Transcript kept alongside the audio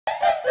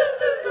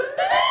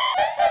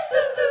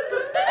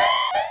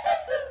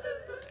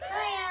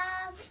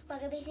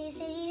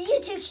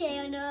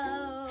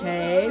channel.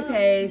 Hey,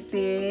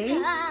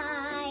 Pacie.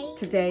 Hi.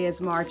 Today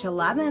is March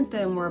 11th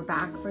and we're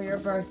back for your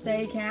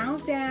birthday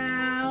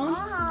countdown.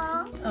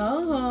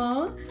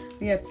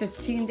 We have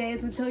 15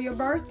 days until your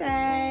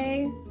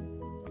birthday.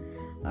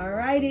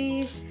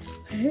 Alrighty.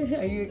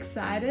 Are you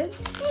excited?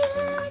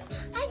 Yes,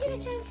 I'm gonna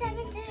turn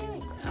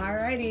 17.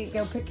 Alrighty,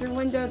 go pick your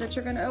window that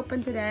you're gonna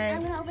open today.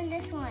 I'm gonna open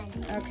this one.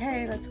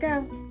 Okay, let's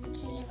go.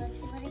 Okay, let's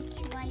see what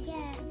I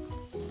get.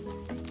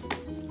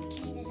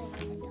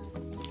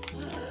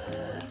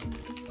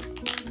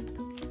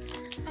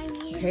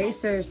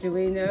 Pacers, do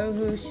we know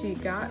who she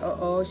got?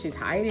 Oh, she's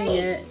hiding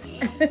it.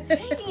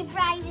 I need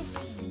privacy.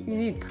 You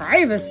need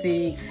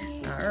privacy.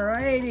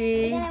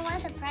 Alrighty. Because I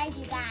want to surprise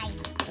you guys.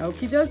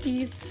 Okie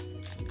dokies.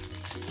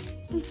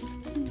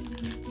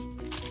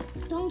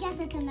 Don't guess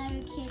it's another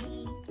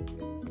kitty.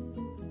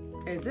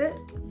 Is it?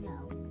 No.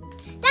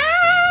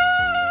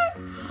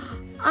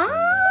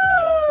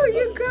 Oh,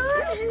 you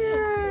got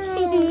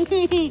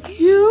him.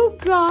 You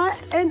got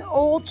an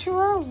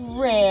ultra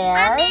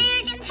rare.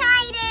 American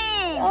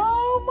Titan.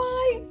 Oh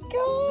my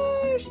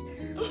gosh.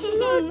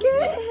 Look at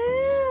That's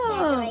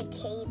him. my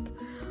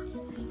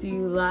cape. Do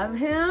you love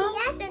him?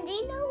 Yes, and do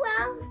you know,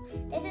 well,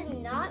 this is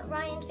not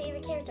Ryan's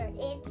favorite character.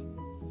 It's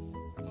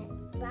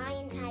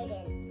Ryan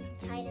Titan.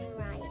 Titan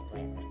Ryan,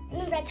 whatever.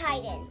 No, Red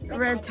Titan.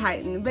 Red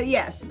Titan. But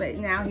yes, but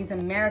now he's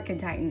American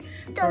Titan.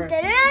 Dun,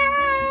 dun,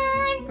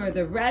 dun. For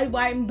the red,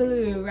 white, and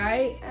blue,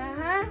 right?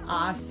 Uh-huh.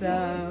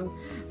 Awesome.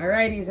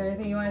 Alrighty, is there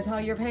anything you want to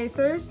tell your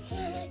Pacers?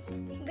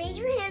 Raise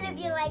your hand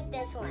if you like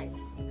this one.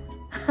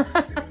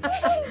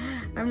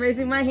 I'm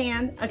raising my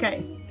hand.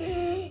 Okay.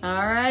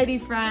 Alrighty,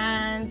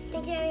 friends.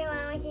 Thank you everyone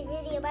for watching the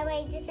video.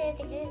 Bye-bye. Just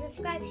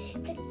subscribe.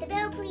 Click the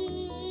bell,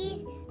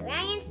 please.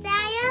 Ryan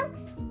style.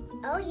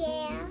 Oh,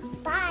 yeah.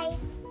 Bye.